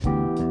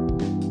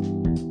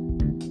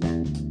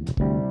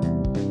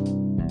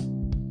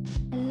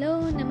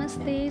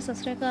Sat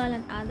Sri Akal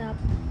and Adab.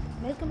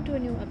 Welcome to a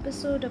new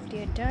episode of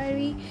Dear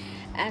Diary,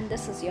 and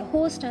this is your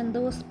host and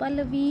host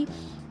Pallavi.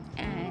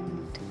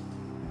 And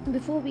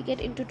before we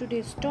get into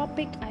today's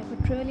topic, I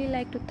would really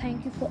like to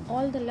thank you for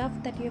all the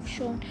love that you have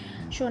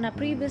shown our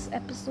previous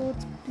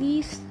episodes.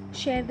 Please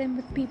share them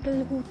with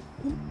people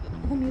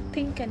whom you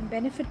think can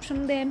benefit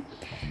from them.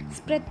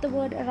 Spread the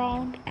word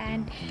around,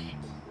 and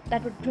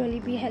that would really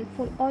be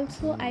helpful.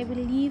 Also, I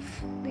will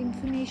leave the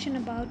information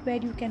about where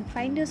you can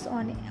find us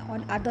on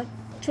other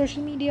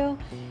social media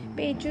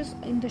pages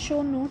in the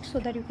show notes so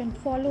that you can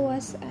follow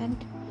us and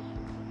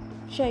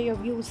share your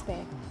views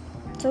there.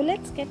 So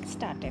let's get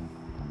started.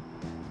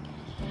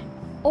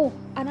 Oh,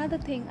 another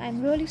thing,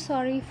 I'm really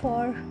sorry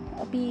for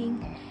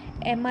being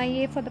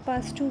MIA for the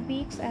past 2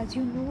 weeks. As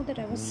you know that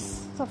I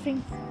was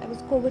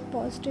COVID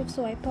positive,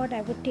 so I thought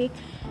I would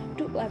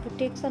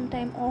take some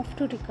time off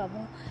to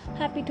recover.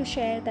 Happy to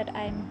share that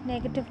I'm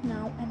negative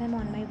now and I'm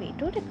on my way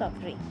to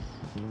recovery.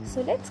 So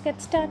let's get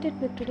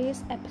started with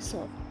today's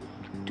episode.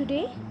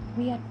 Today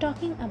we are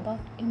talking about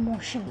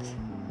emotions.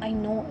 I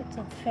know it's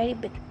a very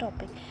big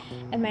topic,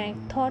 and when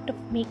I thought of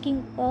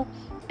making a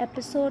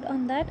episode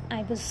on that,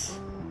 I was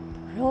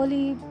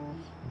really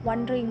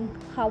wondering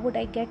how would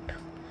I get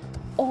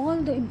all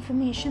the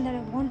information that I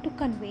want to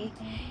convey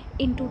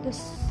into this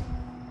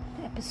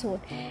episode.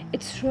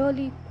 It's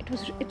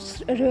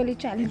a really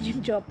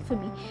challenging job for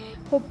me.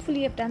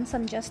 Hopefully I've done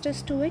some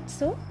justice to it,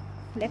 so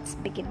let's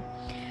begin.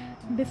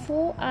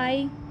 Before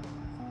I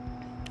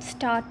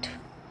start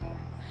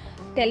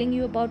telling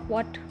you about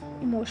what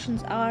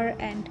emotions are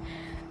and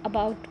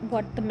about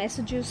what the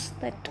messages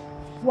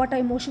what our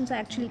emotions are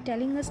actually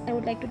telling us, I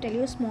would like to tell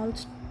you a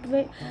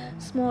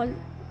small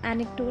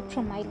anecdote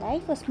from my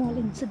life, a small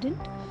incident.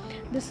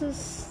 This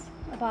is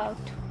about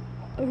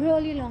a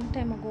really long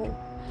time ago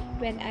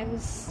when I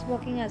was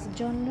working as a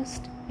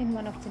journalist in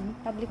one of the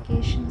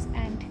publications,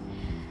 and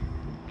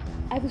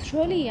I was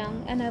really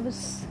young and I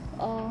was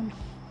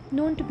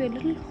known to be a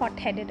little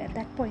hot-headed at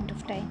that point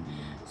of time.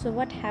 So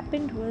what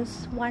happened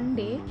was, one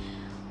day,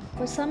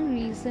 for some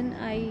reason,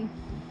 I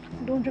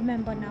don't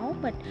remember now,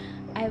 but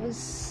I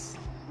was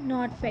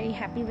not very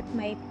happy with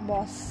my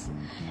boss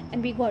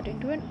and we got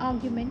into an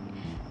argument,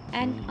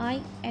 and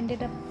I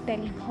ended up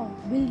telling her,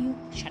 "Will you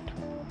shut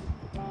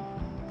up?"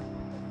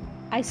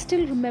 I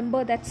still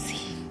remember that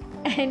scene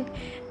and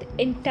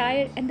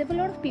there were a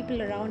lot of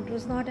people around. It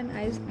was not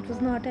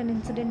an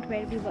incident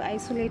where we were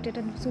isolated,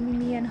 and it was only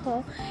me and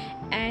her,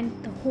 and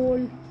the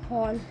whole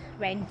hall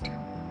went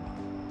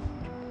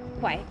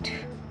quiet.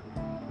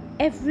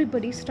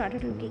 Everybody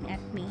started looking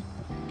at me,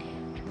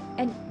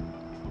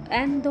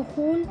 and the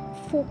whole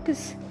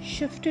focus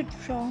shifted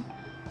from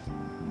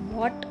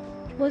what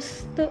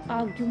was the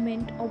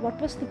argument or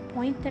what was the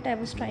point that I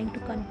was trying to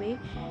convey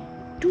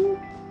to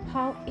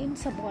how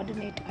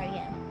insubordinate I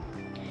am.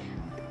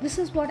 This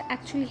is what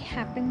actually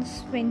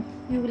happens when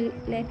you will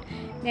let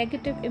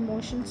negative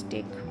emotions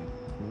take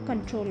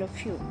control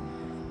of you.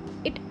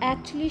 It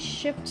actually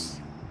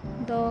shifts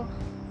the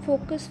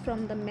focus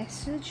from the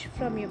message,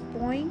 from your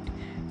point,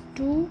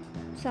 to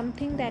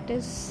something that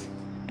is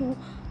to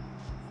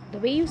the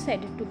way you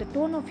said it, to the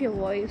tone of your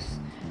voice,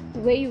 the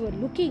way you were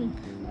looking,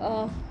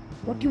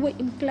 what you were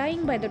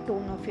implying by the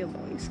tone of your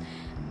voice,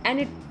 and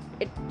it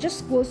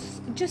just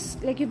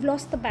like you've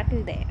lost the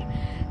battle there.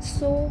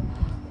 So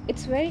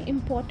it's very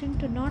important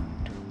to not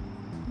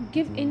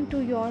give in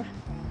to your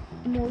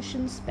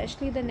emotions,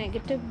 especially the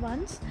negative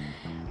ones.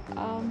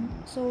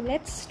 So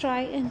let's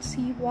try and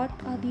see what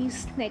are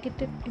these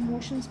negative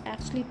emotions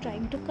actually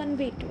trying to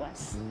convey to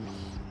us.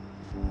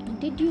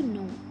 Did you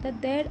know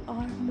that there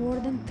are more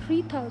than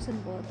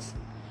 3,000 words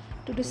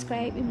to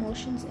describe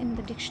emotions in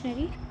the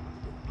dictionary?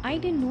 I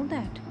didn't know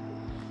that.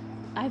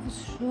 I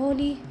was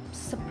really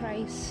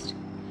surprised.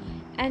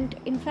 And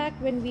in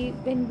fact, when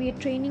we are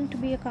training to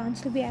be a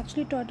counselor, we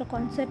actually taught a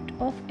concept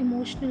of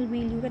emotional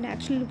wheel. You can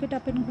actually look it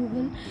up in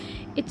Google.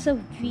 It's a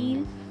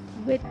wheel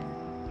with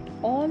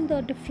all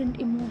the different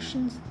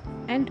emotions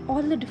and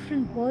all the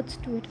different words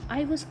to it.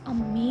 I was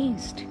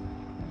amazed.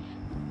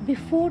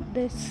 Before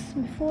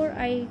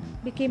I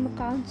became a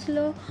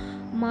counselor,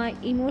 my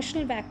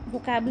emotional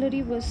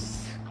vocabulary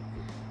was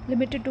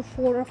limited to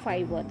 4 or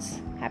 5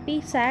 words: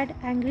 happy, sad,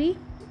 angry,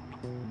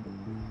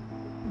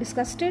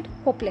 disgusted,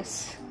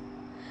 hopeless.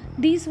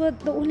 These were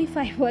the only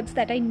 5 words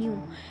that I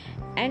knew.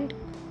 And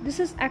this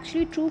is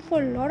actually true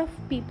for a lot of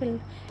people,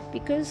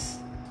 because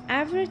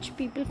average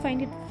people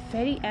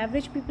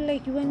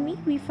like you and me,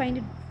 we find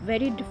it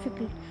very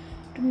difficult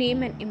to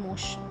name an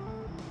emotion.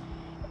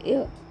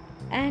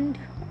 And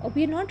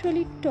we are not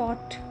really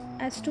taught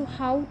as to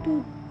how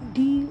to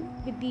deal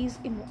with these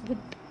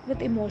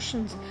with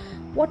emotions,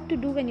 what to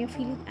do when you're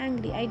feeling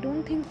angry. I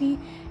don't think we,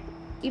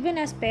 even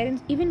as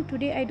parents, even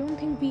today, I don't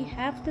think we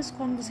have this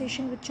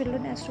conversation with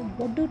children as to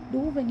what to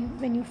do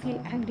when you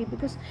feel angry,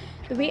 because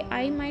the way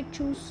I might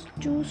choose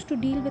to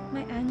deal with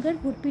my anger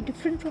would be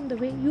different from the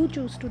way you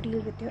choose to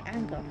deal with your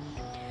anger.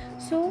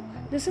 So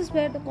this is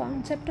where the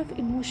concept of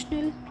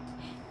emotional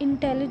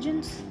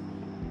intelligence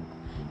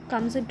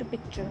comes into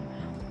picture,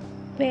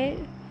 where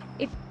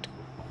it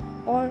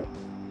or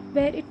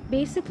where it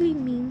basically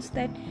means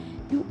that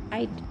you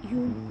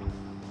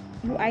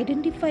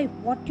identify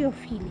what you're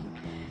feeling.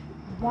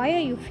 Why are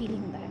you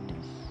feeling that?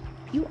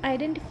 You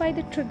identify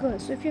the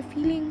triggers. So if you're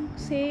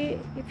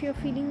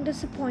feeling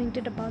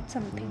disappointed about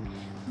something,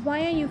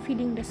 why are you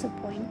feeling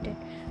disappointed?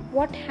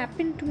 What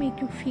happened to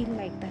make you feel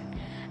like that?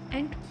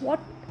 And what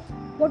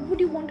would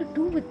you want to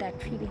do with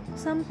that feeling?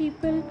 Some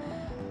people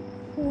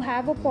who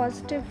have a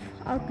positive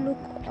outlook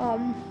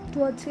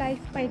towards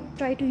life might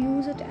try to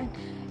use it and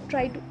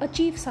try to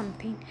achieve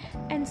something,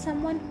 and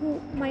someone who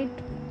might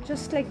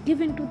just like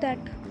give into that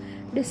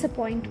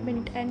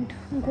disappointment and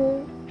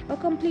go a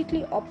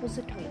completely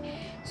opposite way.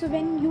 So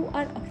when you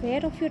are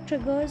aware of your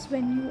triggers,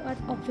 when you are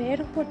aware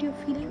of what you're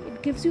feeling,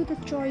 it gives you the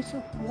choice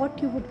of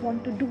what you would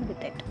want to do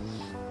with it.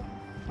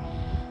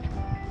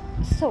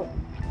 So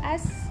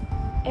as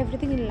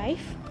everything in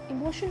life,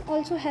 emotion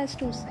also has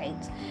two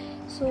sides.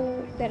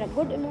 So there are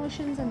good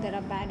emotions and there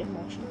are bad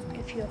emotions.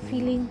 If you are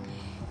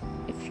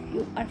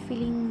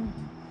feeling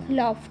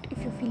loved, if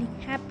you're feeling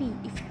happy,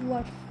 if you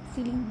are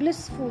feeling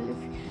blissful, if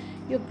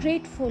you're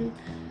grateful,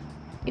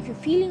 if you're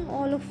feeling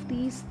all of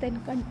these,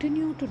 then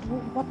continue to do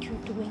what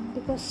you're doing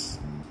because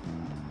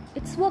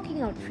it's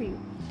working out for you.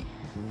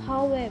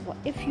 However,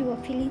 if you are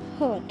feeling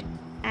hurt,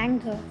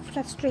 anger,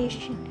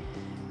 frustration,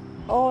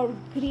 or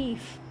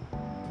grief,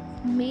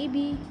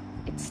 maybe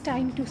it's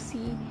time to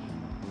see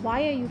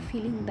why are you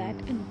feeling that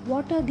and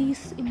what are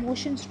these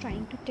emotions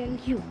trying to tell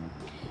you.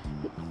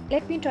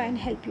 Let me try and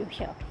help you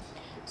here.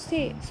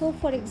 So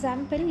for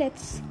example,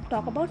 let's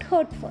talk about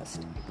hurt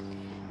first.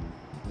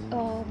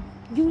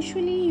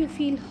 Usually you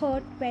feel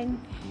hurt when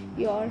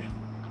you're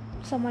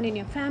someone in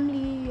your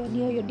family, you're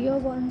near your dear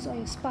ones or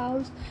your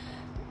spouse.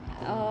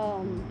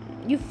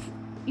 You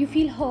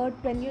feel hurt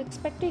when your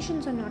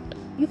expectations are not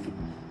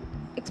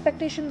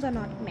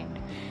met.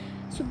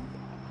 So,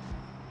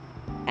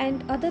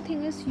 and other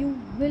thing is you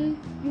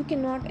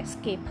cannot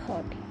escape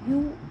hurt.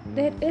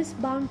 There is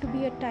bound to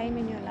be a time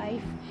in your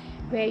life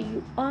where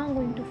you are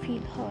going to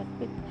feel hurt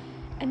with.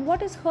 And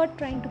what is hurt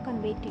trying to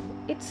convey to you?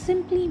 It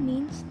simply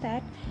means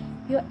that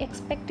your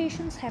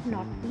expectations have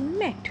not been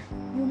met.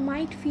 You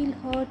might feel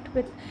hurt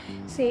with,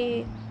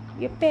 say,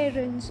 your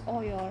parents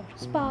or your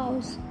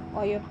spouse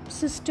or your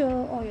sister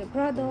or your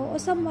brother or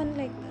someone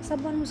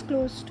who's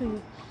close to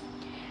you.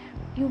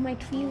 You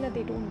might feel that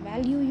they don't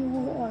value you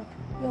or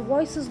your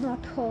voice is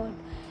not heard.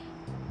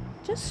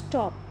 Just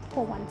stop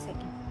for 1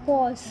 second.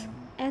 Pause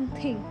and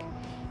think.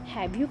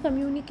 Have you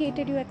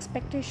communicated your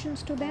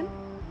expectations to them?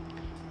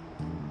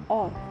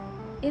 Or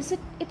it's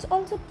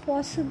also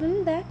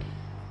possible that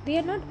they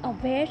are not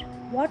aware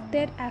what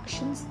their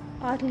actions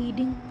are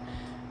leading,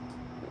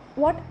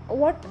 what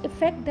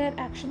effect their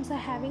actions are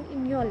having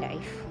in your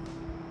life.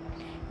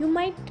 You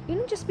might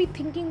just be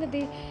thinking that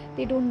they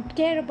don't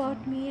care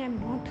about me, I'm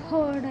not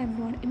heard, I'm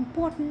not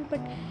important, but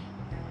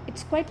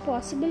it's quite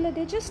possible that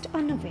they're just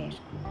unaware.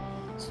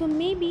 So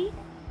maybe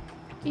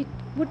it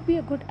would be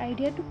a good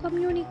idea to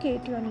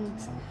communicate your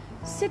needs.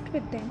 Sit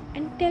with them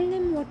and tell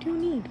them what you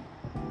need.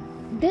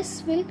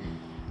 This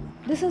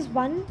is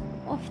one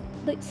of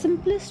the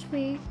simplest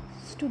ways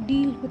to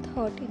deal with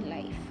hurt in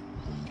life.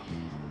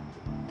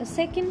 The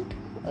second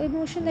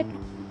emotion that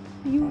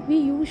we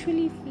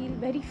usually feel,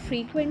 very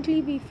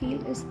frequently we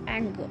feel, is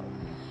anger.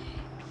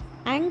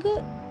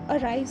 Anger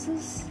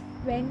arises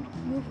when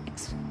you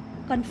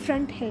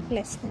confront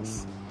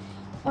helplessness,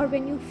 or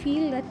when you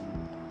feel that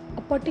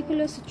a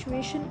particular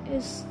situation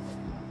is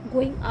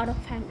going out of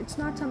hand. It's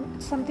not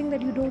something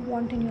that you don't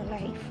want in your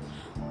life,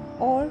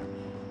 or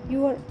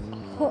you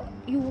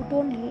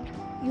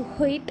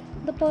hate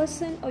the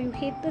person, or you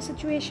hate the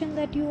situation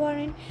that you are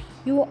in.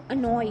 You are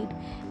annoyed,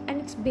 and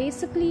it's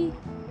basically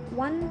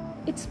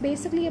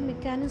a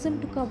mechanism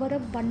to cover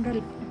up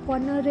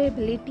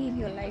vulnerability in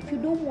your life. You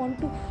don't want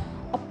to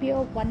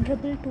appear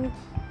vulnerable to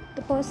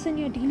the person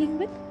you're dealing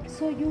with,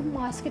 so you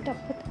mask it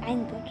up with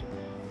anger.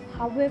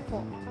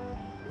 However,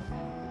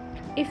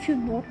 if you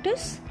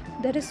notice,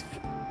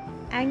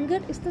 anger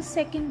is the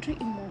secondary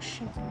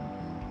emotion.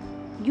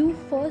 You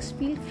first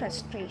feel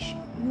frustration.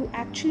 You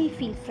actually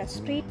feel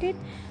frustrated,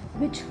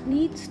 which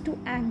leads to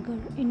anger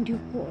in due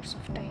course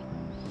of time.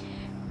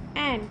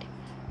 And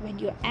when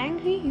you're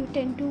angry, you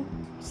tend to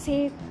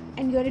say,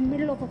 and you're in the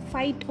middle of a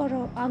fight or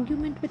an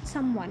argument with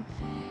someone,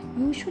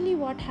 usually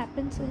what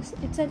happens is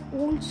it's an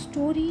old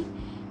story,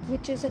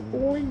 which is an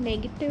old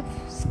negative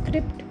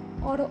script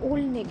or an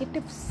old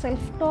negative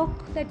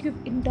self-talk that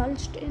you've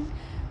indulged in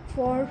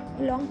for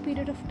a long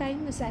period of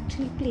time is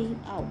actually playing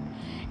out.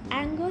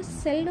 Anger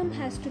seldom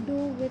has to do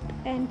with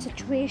a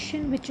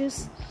situation which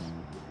is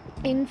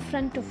in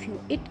front of you.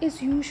 It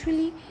is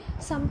usually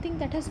something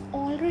that has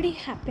already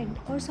happened,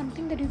 or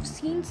something that you've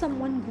seen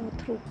someone go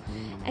through,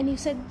 and you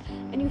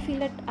feel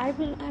that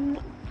I'm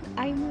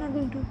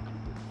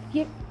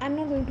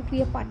not going to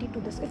be a party to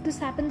this. If this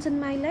happens in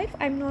my life,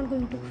 I'm not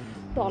going to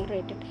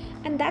tolerate it.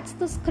 And that's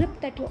the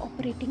script that you're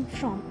operating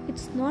from.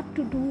 It's not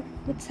to do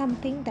with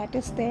something that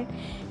is there,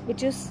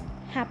 which is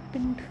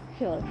happened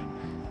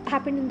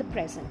in the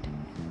present.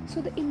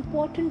 So the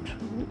important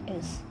rule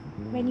is,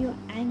 when you're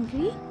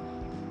angry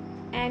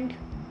and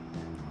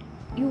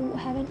you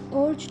have an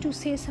urge to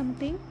say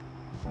something,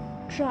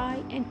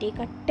 try and take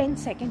a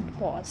 10-second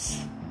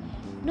pause.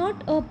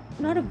 Not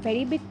a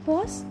very big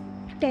pause,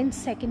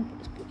 10-second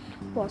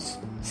pause.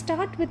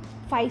 Start with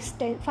 5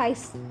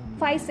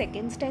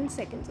 seconds, 10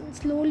 seconds, and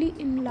slowly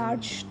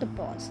enlarge the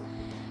pause.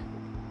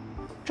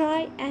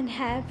 Try and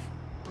have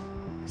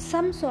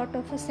some sort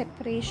of a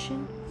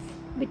separation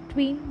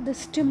between the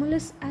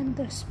stimulus and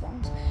the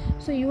response.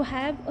 So you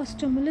have a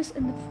stimulus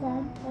in the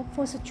form of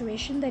a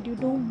situation that you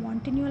don't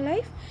want in your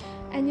life,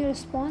 and your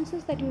response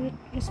is that you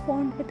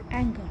respond with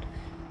anger.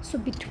 So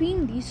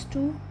between these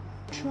two,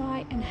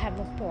 try and have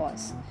a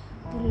pause.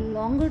 The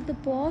longer the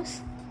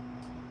pause,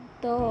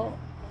 the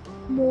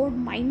more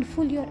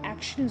mindful your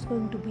action is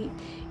going to be.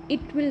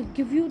 It will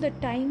give you the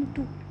time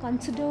to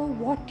consider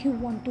what you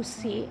want to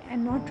say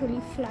and not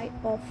really fly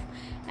off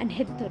and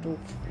hit the roof.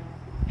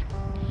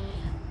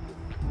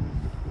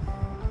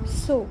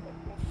 So,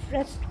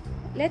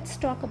 let's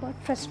talk about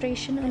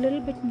frustration a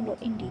little bit more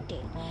in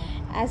detail.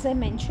 As I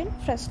mentioned,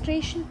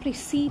 frustration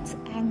precedes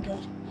anger.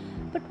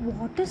 But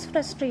what is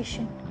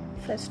frustration?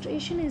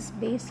 Frustration is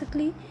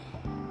basically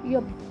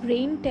your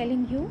brain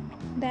telling you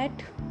that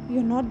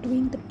you're not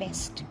doing the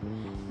best,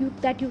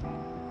 that you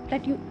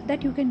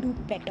can do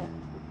better.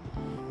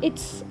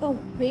 It's a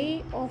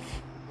way of,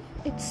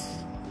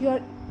 it's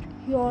your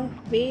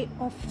way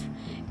of,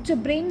 it's your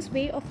brain's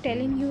way of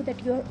telling you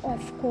that you're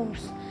off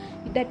course,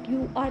 that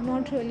you are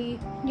not really,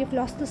 you've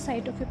lost the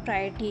sight of your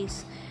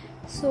priorities.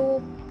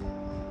 So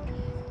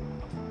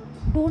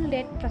don't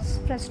let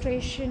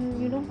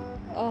frustration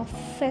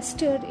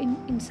fester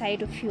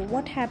inside of you.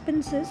 What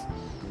happens is,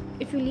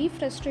 if you leave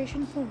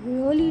frustration for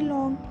really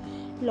long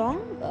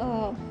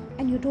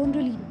and you don't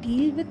really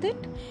deal with it,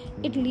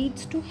 it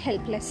leads to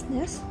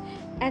helplessness,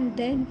 and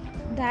then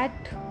that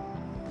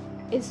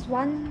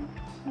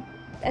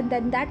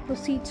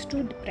proceeds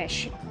to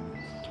depression.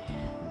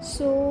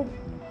 So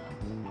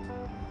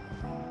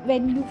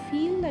when you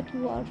feel that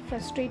you are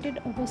frustrated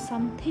over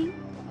something,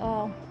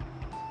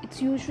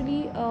 it's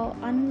usually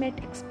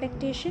unmet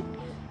expectation.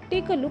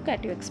 Take a look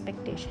at your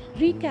expectation,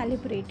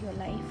 recalibrate your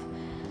life,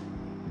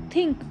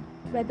 think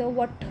whether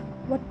what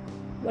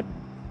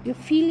you're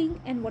feeling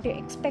and what you're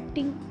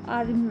expecting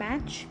are in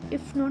match.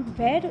 If not,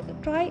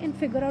 try and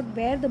figure out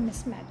where the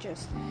mismatch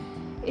is.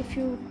 If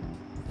you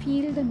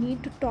feel the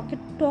need to talk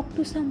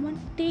to someone,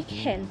 take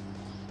help.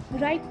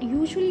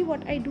 Usually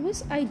what I do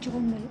is I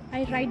journal.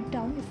 I write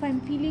down if I'm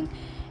feeling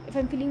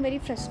very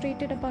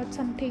frustrated about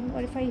something,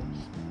 or if I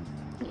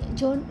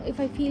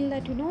feel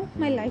that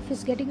my life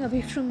is getting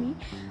away from me,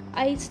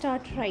 I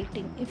start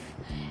writing.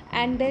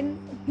 And then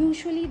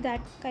usually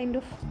that kind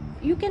of,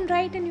 you can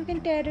write and you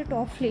can tear it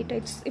off later.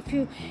 It's if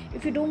you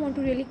don't want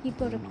to really keep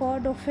a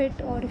record of it,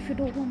 or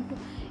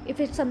if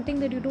it's something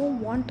that you don't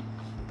want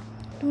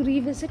to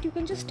revisit, you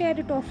can just tear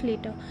it off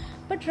later,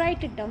 but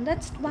write it down.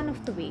 That's one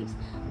of the ways.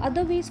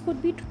 Other ways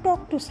could be to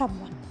talk to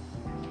someone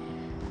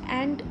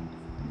and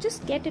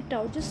just get it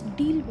out, just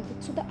deal with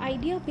it. So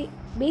the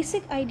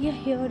basic idea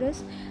here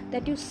is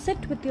that you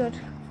sit with your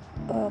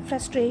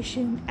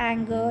frustration,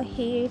 anger,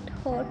 hate,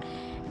 hurt,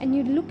 and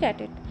you look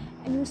at it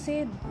and you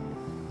say,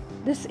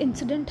 this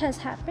incident has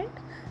happened,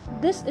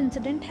 this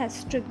incident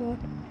has triggered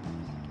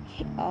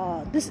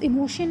this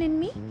emotion in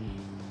me.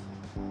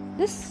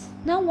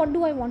 Now what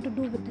do I want to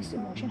do with this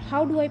emotion?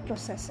 How do I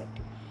process it?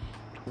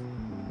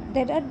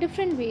 There are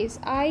different ways.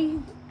 I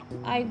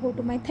go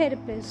to my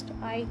therapist,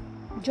 I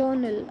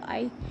journal,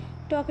 I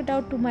talk it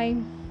out to my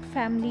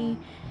family.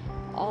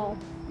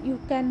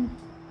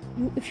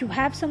 If you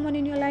have someone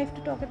in your life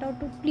to talk it out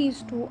to,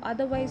 please do.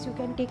 Otherwise, you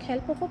can take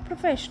help of a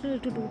professional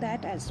to do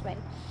that as well.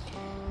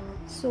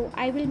 So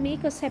I will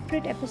make a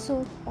separate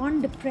episode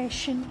on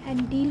depression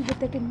and deal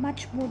with it in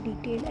much more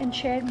detail and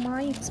share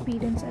my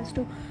experience as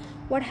to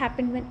what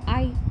happened when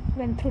I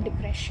went through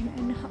depression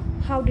and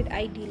how did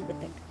I deal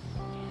with it.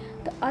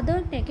 The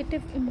other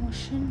negative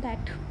emotion that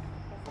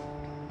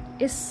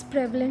is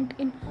prevalent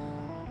in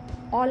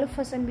all of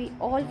us, and we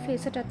all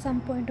face it at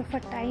some point of a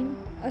time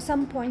or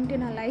some point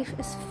in our life,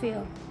 is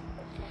fear.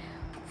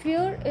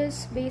 Fear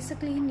is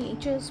basically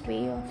nature's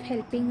way of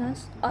helping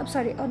us, or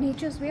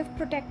nature's way of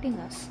protecting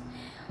us.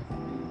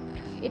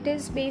 It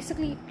is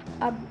basically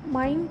our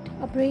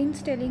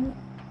brain's telling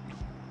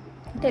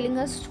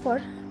us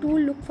to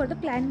look for the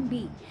plan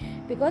B,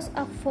 because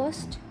our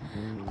first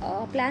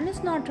plan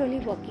is not really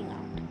working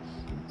out.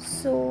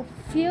 So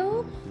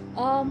fear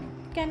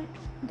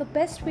the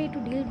best way to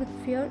deal with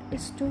fear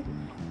is to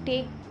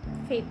take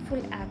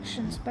faithful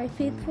actions. By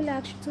faithful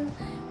actions,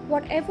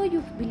 whatever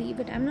you believe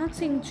in. I'm not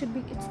saying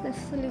it's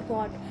necessarily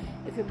God.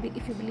 If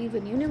you believe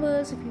in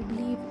universe, if you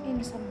believe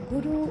in some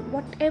guru,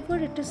 whatever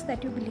it is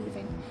that you believe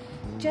in,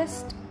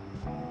 just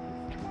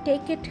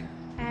take it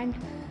and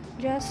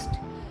just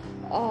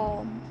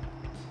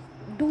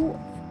do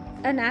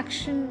an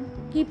action.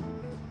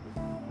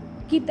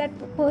 Keep that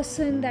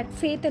person, that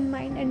faith in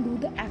mind, and do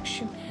the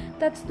action.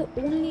 That's the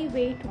only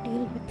way to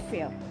deal with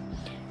fear.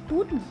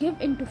 Don't give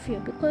into fear,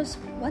 because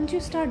once you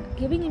start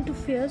giving into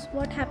fears,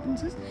 what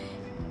happens is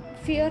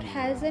fear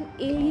has an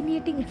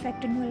alienating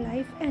effect in your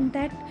life, and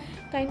that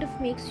kind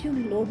of makes you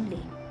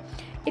lonely.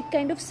 It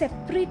kind of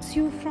separates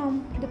you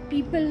from the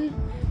people,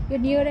 your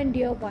near and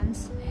dear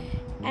ones,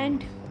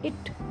 and it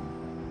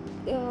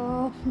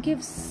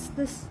gives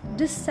this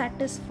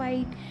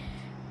dissatisfied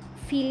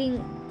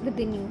feeling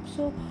within you.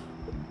 So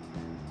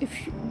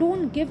if you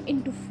don't give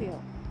into fear,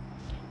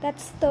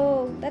 that's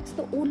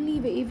the only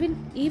way.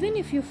 Even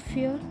if you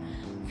fear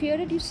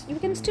it, you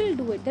can still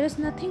do it. There is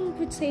nothing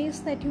which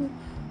says that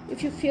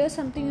if you fear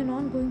something, you're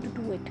not going to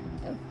do it.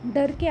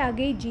 Dar ke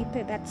aage hi jeet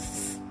hai,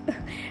 that's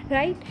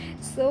right.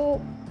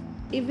 So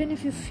even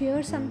if you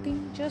fear something,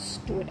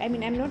 just do it. I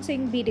mean, I'm not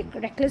saying be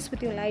reckless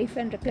with your life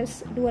and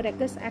do a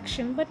reckless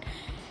action, but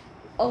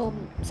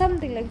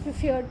something like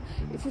if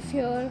you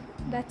fear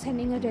that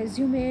sending a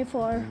resume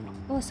for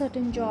a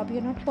certain job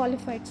you're not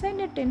qualified,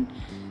 send it in.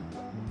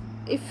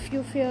 If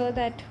you fear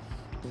that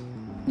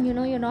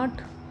you're not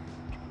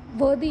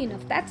worthy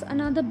enough, that's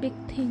another big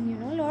thing.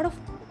 A lot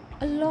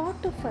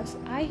of us,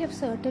 I have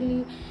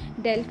certainly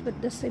dealt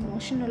with this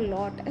emotion a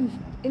lot, and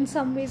in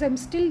some ways I'm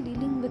still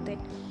dealing with it.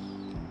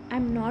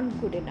 I'm not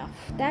good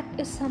enough. That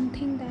is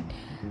something that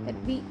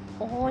we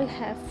all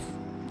have.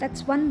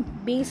 That's one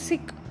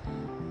basic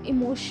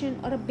emotion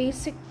or a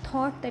basic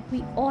thought that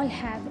we all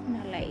have in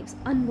our lives: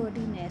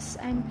 unworthiness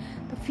and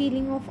the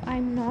feeling of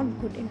I'm not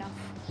good enough.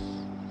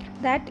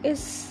 That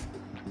is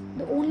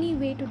the only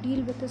way to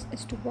deal with this,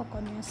 is to work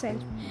on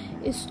yourself,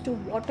 is to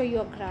water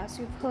your grass.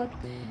 You've heard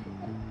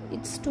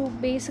it's to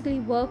basically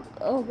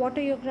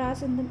water your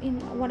grass. In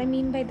what I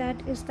mean by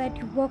that is that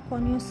you work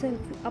on yourself,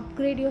 you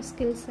upgrade your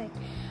skill set,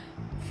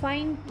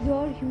 find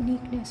your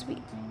uniqueness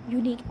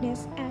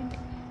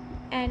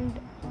and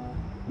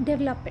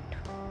develop it.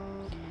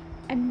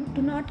 And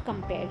do not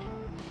compare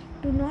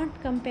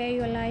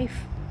your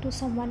life to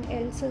someone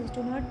else's.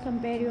 Do not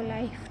compare your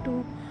life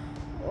to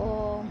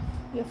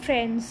your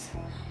friends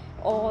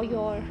or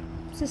your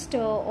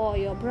sister or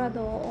your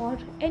brother or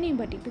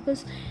anybody,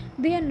 because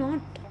they are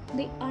not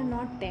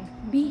them.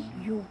 Be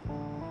you.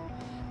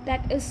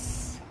 That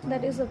is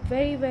a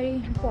very, very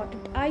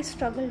important. I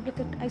struggled with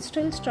it. I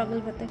still struggle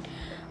with it.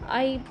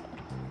 I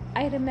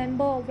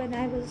remember when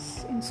I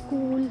was in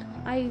school,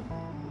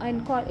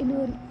 in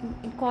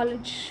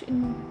college,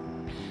 in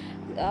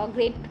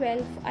grade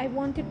 12, I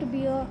wanted to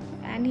be a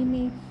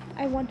anime.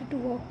 I wanted to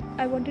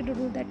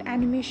do that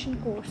animation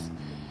course.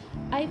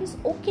 I was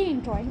okay in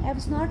drawing. I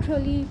was not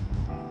really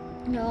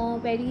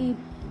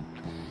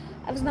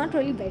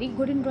very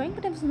good in drawing,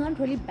 but I was not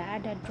really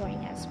bad at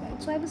drawing as well.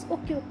 So I was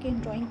okay in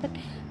drawing. But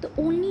the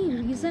only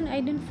reason I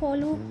didn't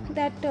follow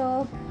that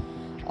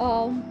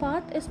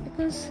path is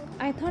because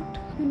I thought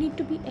you need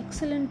to be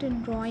excellent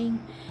in drawing,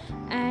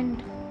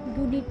 and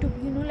you need to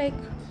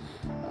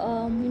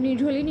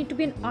really need to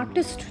be an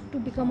artist to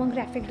become a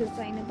graphic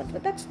designer.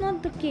 But that's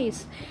not the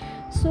case.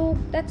 So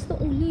that's the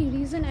only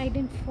reason I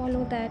didn't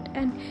follow that.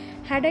 And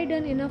had I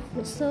done enough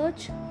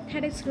research,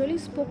 had I really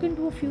spoken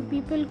to a few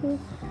people who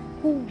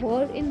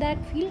were in that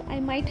field, I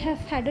might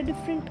have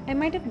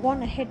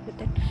gone ahead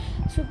with it.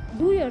 So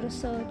do your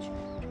research,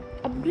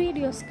 upgrade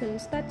your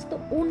skills. That's the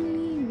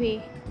only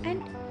way.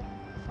 And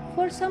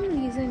for some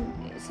reason,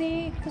 if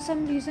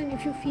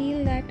you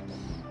feel that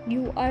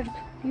you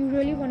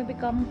really want to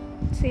become,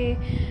 say,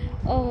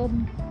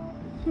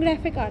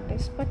 graphic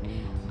artist, but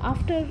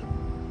after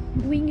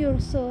doing your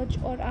research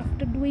or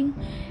after doing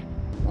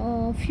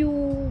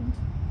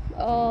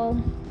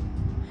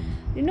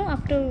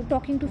after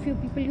talking to few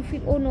people, you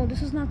feel, oh no,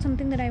 this is not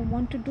something that I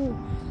want to do,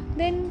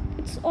 then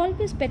it's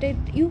always better.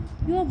 You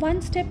are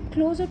one step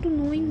closer to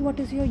knowing what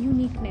is your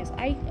uniqueness.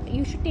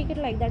 You should take it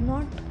like that,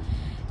 not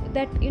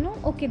that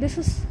okay,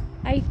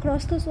 I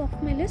crossed this off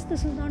my list.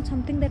 This is not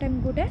something that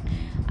I'm good at.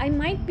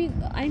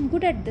 I'm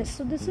good at this.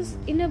 So this is,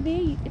 in a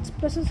way, it's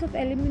process of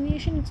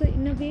elimination. It's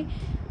in a way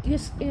you're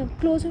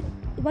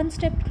one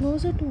step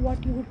closer to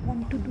what you would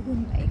want to do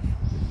in life.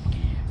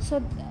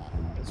 So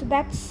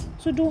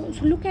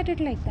look at it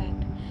like that.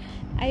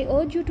 I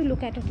urge you to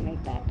look at it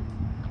like that.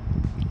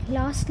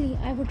 Lastly,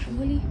 I would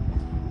really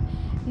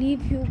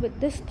leave you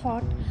with this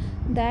thought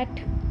that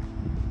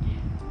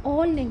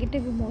all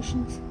negative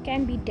emotions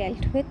can be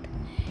dealt with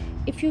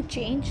if you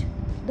change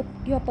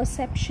your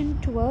perception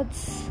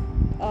towards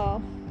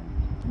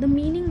the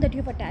meaning that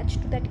you've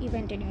attached to that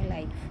event in your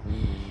life.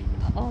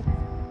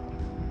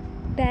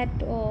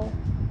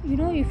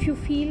 If you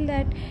feel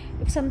that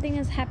if something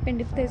has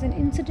happened, if there's an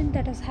incident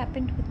that has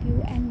happened with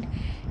you, and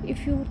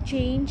if you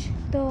change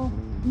the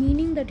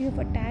meaning that you've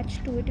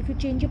attached to it, if you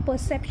change your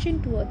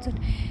perception towards it,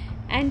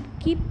 and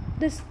keep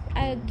this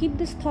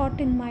thought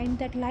in mind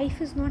that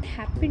life is not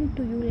happening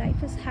to you,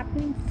 life is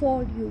happening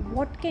for you.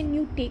 What can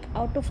you take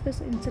out of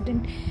this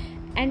incident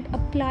and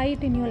apply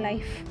it in your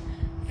life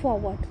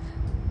forward?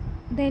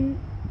 Then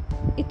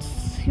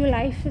your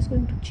life is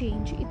going to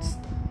change.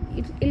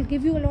 It'll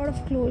give you a lot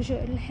of closure.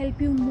 It'll help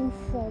you move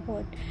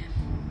forward.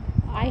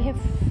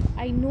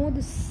 I know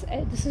this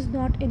is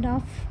not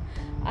enough.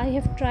 I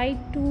have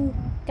tried to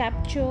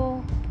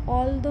capture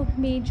all the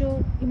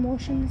major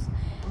emotions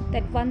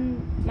that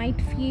one might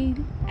feel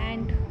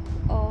and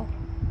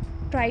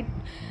try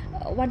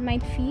one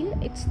might feel.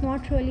 It's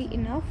not really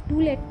enough.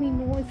 Do let me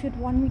know if you'd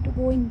want me to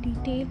go in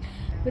detail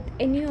with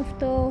any of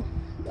the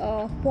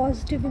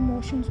positive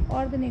emotions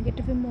or the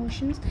negative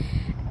emotions,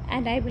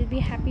 and I will be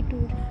happy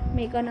to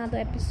make another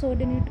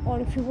episode in it, or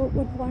if you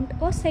would want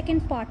a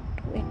second part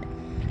to it,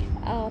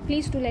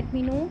 please do let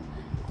me know,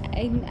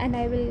 and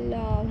I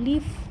will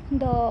leave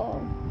the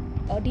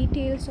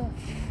details of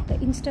the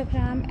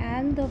Instagram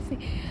and the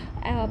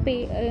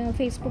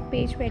Facebook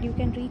page where you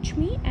can reach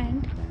me,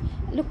 and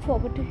look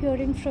forward to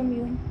hearing from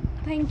you.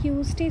 Thank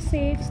you. Stay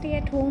safe, stay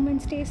at home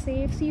and stay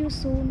safe. See you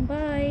soon.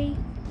 Bye.